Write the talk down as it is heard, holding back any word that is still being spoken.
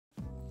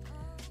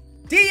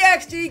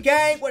DXG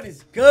gang, what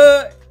is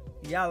good?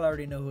 Y'all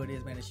already know who it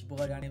is, man. It's your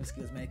boy Dynamic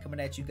Skills, man, coming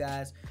at you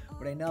guys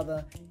with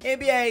another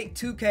NBA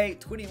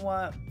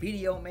 2K21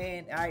 video,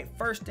 man. All right,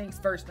 first things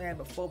first, man,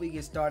 before we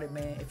get started,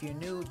 man, if you're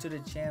new to the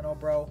channel,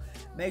 bro,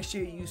 make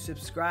sure you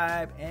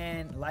subscribe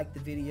and like the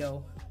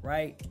video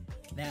right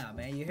now,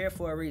 man. You're here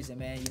for a reason,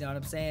 man. You know what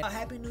I'm saying?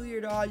 Happy New Year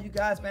to all you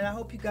guys, man. I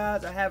hope you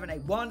guys are having a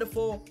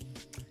wonderful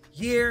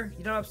year.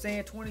 You know what I'm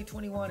saying?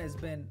 2021 has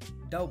been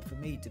dope for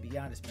me, to be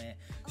honest, man.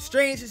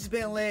 Streams has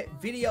been lit,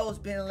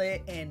 videos been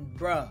lit, and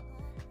bruh,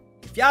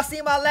 if y'all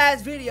see my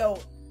last video,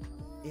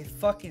 it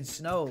fucking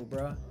snowed,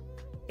 bruh.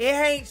 It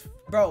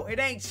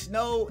ain't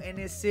snowed in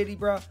this city,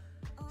 bruh,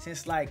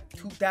 since like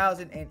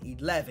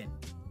 2011.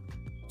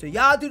 So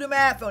y'all do the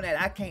math on that.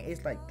 I can't,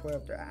 it's like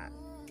 12 to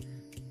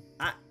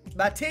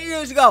about 10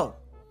 years ago.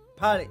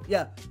 Probably,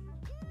 yeah,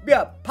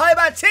 probably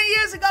about 10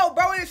 years ago,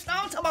 bro. It's snow.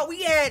 I'm talking about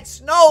we had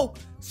snow.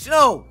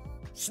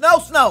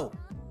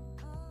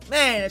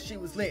 Man, that shit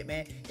was lit,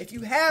 man. If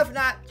you have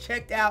not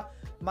checked out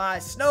my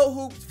snow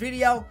hoops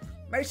video,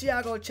 make sure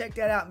y'all go check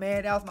that out,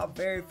 man. That was my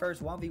very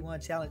first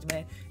 1v1 challenge,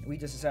 man. And we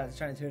just decided to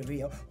turn it into a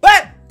video.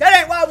 But that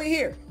ain't why we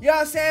here. You know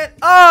what I'm saying?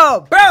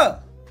 Oh,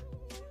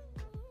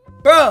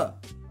 bruh.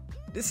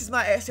 This is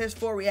my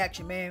SS4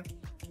 reaction, man.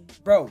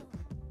 Bro,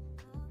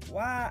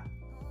 why?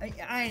 I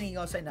ain't even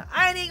gonna say nothing.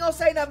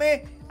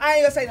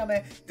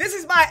 Man. This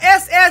is my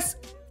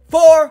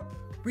SS4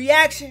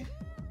 reaction.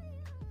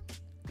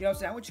 You know what I'm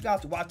saying? I want you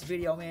guys to watch the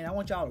video, man. I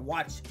want y'all to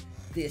watch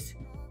this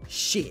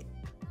shit.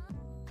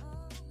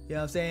 You know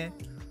what I'm saying?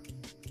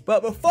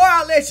 But before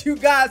I let you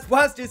guys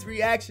watch this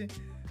reaction,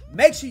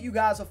 make sure you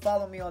guys are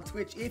following me on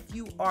Twitch. If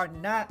you are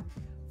not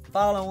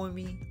following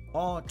me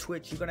on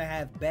Twitch, you're gonna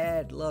have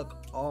bad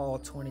luck all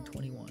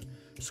 2021.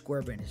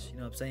 Square business. You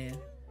know what I'm saying?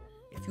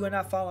 If you are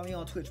not following me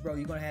on Twitch, bro,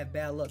 you're gonna have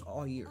bad luck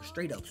all year.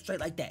 Straight up, straight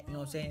like that. You know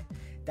what I'm saying?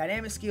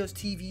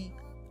 DynamicSkillsTv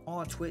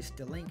on Twitch.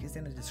 The link is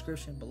in the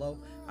description below.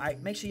 All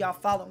right, make sure y'all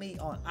follow me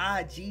on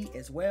IG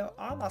as well.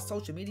 All my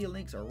social media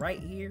links are right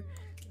here.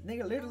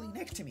 Nigga, literally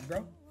next to me,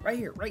 bro. Right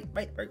here, right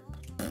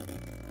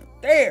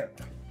there.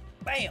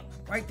 Bam,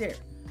 right there. You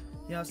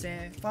know what I'm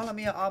saying? Follow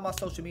me on all my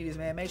social medias,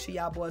 man. Make sure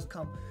y'all boys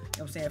come, you know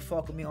what I'm saying,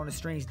 fuck with me on the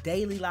streams.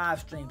 Daily live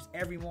streams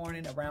every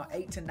morning around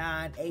 8 to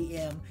 9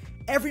 a.m.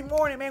 Every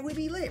morning, man. We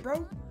be lit, bro.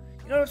 You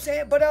know what I'm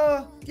saying? But,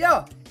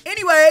 yeah.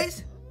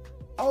 Anyways,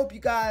 I hope you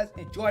guys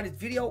enjoy this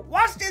video.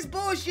 Watch this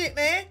bullshit,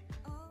 man.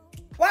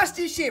 Watch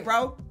this shit,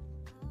 bro.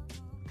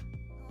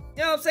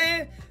 You know what I'm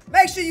saying?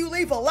 Make sure you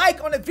leave a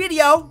like on the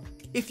video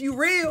if you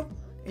real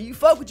and you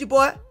fuck with your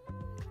boy.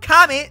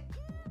 Comment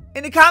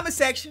in the comment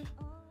section.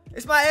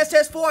 It's my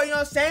SS4, you know what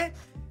I'm saying?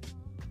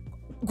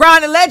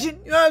 Grind the legend,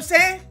 you know what I'm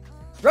saying?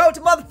 Road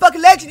to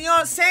motherfucking legend, you know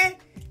what I'm saying?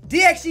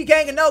 DXG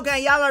gang and no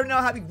gang, y'all already know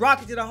how we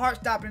rocking to the heart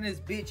stopping in this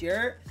bitch, you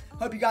heard?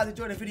 Hope you guys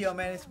enjoyed the video,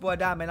 man. It's your boy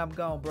Diamond, I'm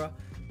gone, bro.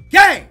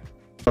 Gang!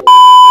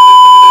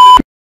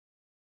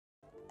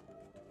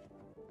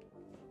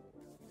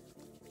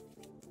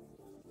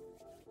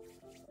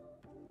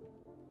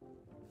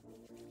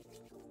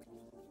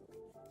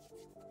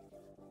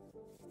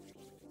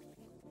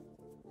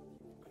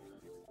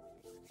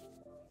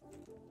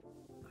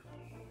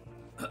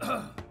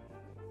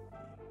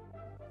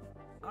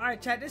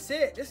 Alright, chat, this is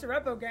it. This is the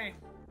repo game.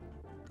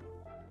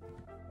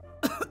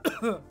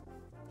 Oh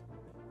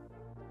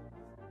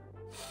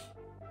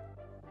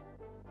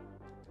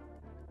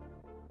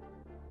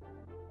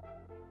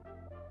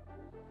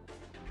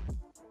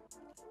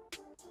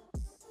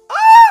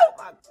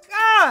my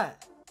god!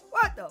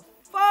 What the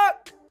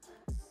fuck?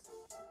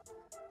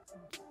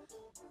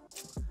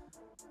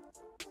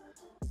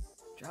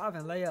 Drive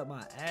and lay up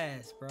my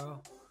ass,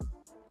 bro.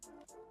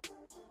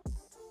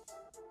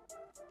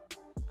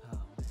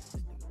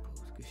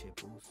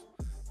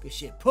 Good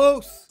shit,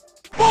 Poos.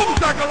 Boom,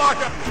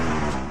 shakalaka.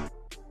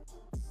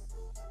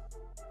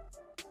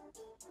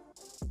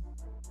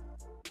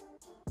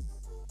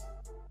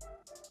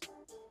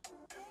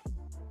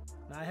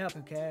 Not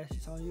helping, Cash.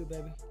 It's on you,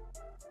 baby.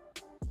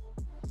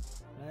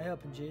 Not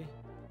helping, G.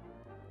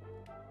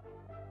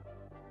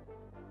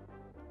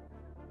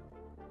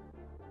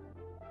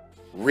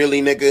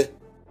 Really, nigga?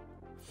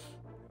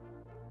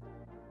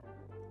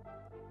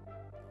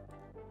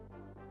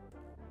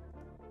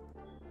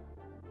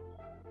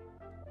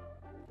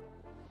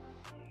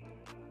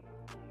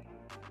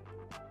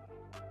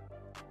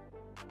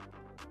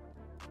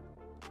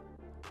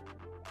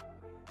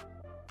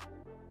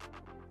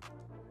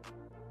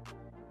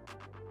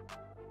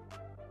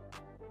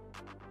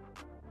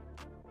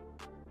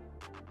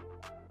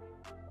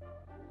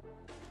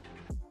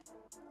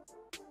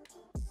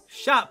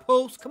 Shot,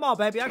 Poos. Come on,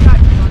 baby. I got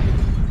you.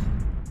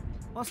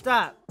 Don't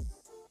stop.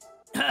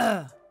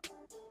 I'm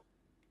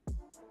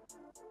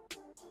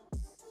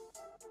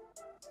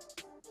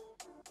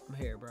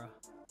here, bro.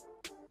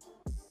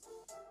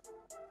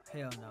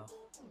 Hell no.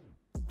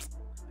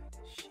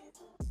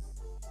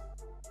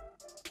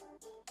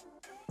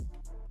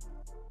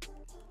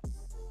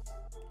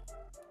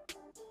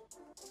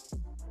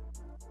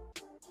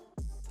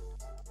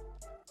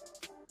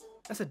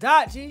 That's a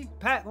dot, G.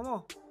 Pat, come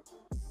on.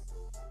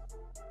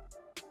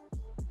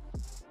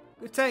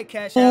 Good take,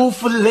 cash out.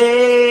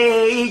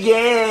 Filet,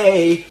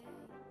 yeah.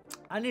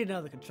 I need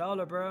another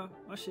controller, bro.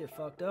 My shit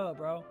fucked up,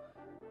 bro.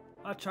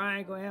 My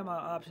triangle and my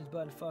options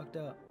button fucked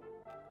up.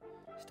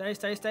 Stay,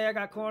 stay, stay. I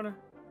got corner.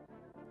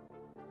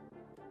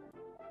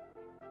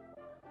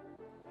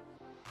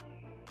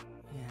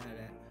 Yeah,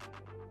 that.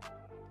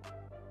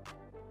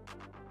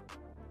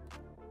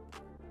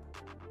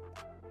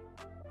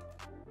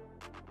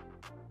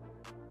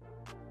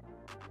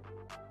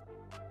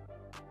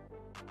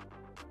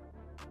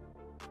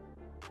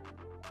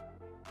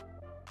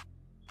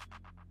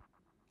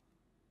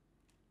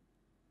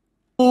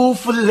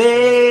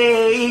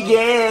 Filet,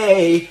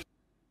 yeah.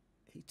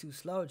 He too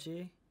slow,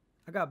 G.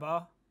 I got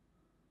ball.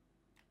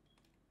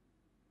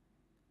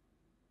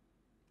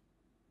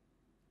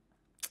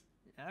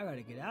 I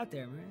gotta get out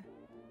there, man.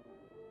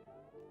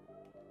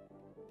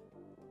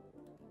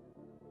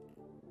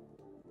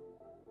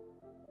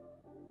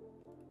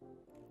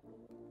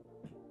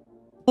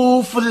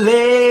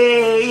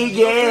 Filet,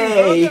 yeah.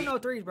 Don't give no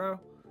threes, bro.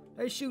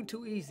 They shoot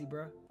too easy,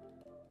 bro.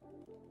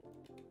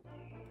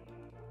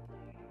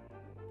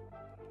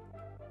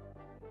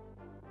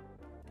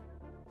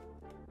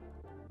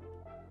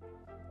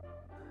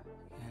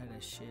 Yeah,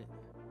 that shit.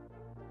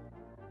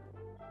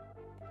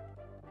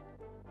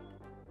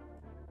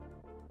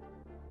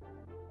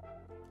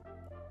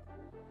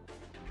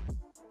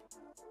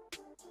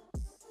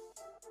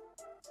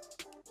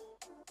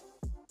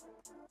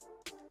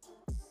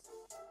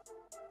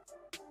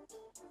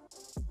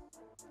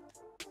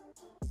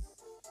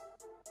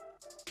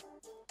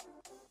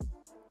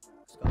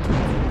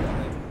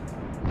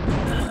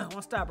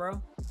 One stop,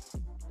 bro.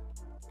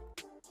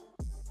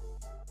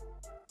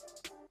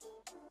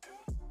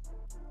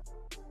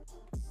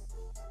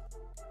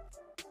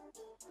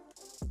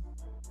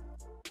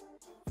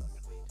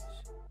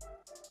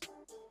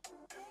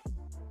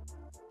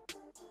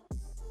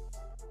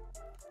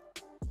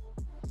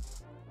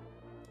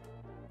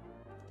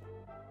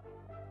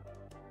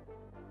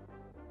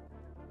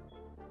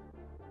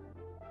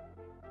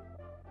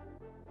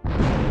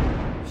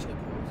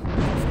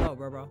 Slow,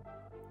 bro.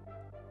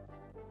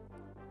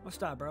 One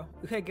stop, bro.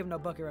 We can't give him no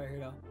bucket right here,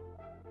 though.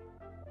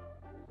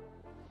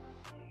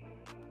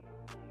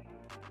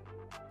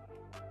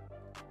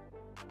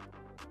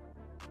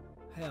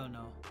 Hell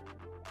no.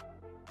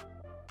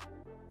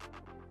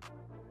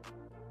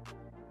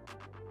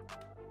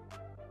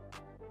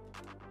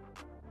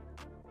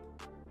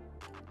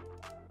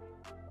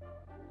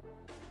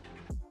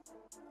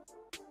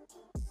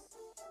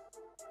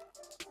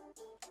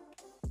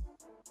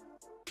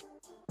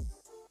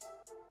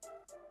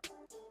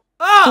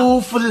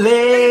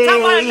 Filet,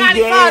 Talking about a 95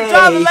 yeah.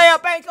 driving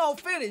layup ain't gonna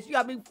finish. You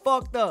got me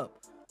fucked up.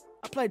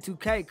 I play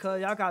 2K,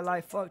 cuz y'all got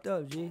life fucked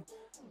up, G.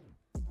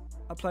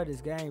 I play this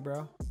game,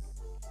 bro.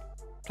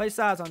 Play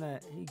size on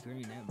that. He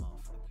green that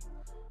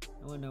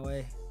motherfucker. No, no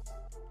way.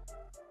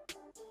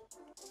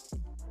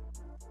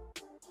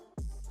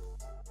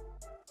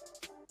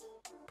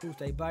 Poof,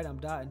 they bite, I'm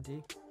dotting,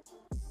 G.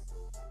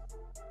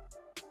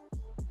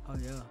 Oh,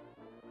 yeah.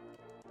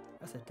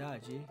 That's a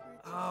dot, G.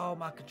 Oh,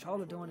 my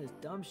controller doing this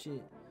dumb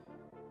shit.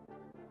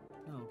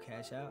 No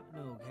cash out,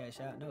 no cash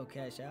out, no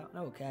cash out,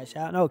 no cash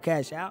out, no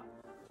cash out.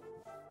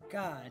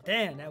 God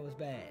damn, that was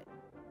bad.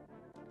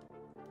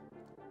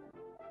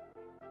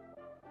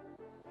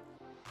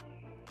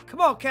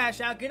 Come on,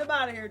 cash out, get him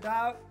out of here,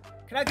 dog.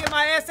 Can I get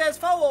my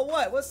SS4 or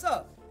what? What's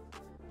up?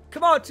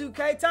 Come on,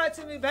 2K, talk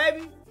to me,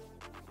 baby.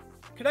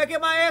 Can I get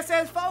my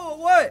SS4 or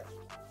what?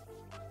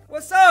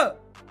 What's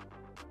up?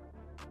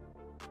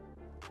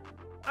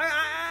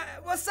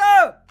 What's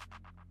up?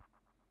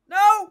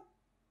 No?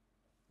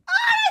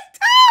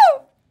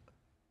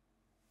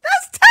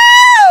 That's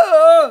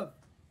tough!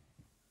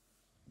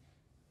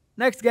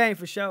 Next game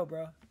for sure,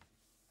 bro.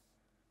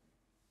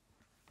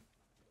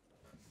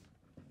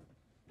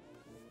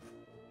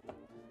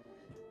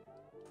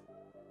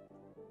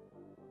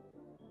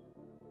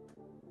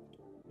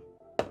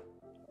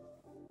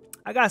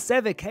 I got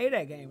 7K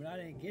that game, but I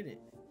didn't get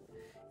it.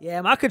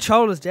 Yeah, my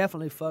controller's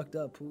definitely fucked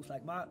up, Poof.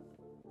 Like my...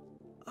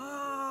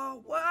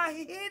 Oh, well, I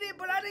hit it,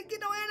 but I didn't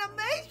get no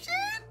animation?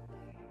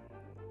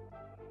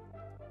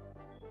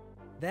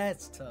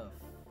 That's tough.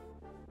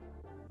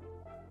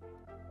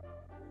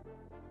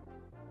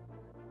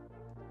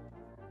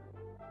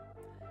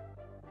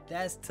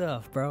 That's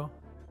tough, bro.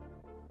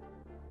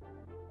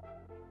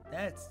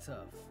 That's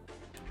tough.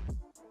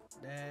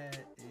 That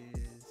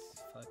is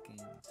fucking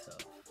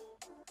tough.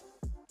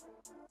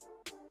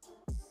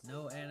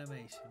 No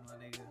animation, my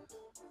nigga.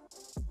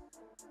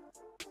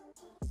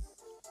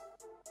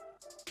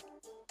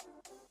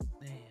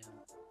 Damn.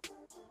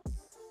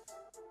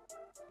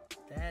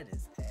 That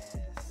is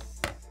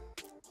ass.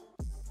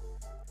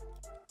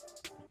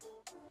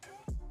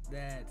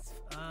 That's,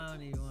 I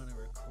don't even want to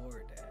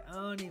record that. I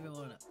don't even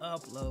want to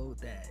upload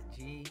that,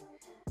 G.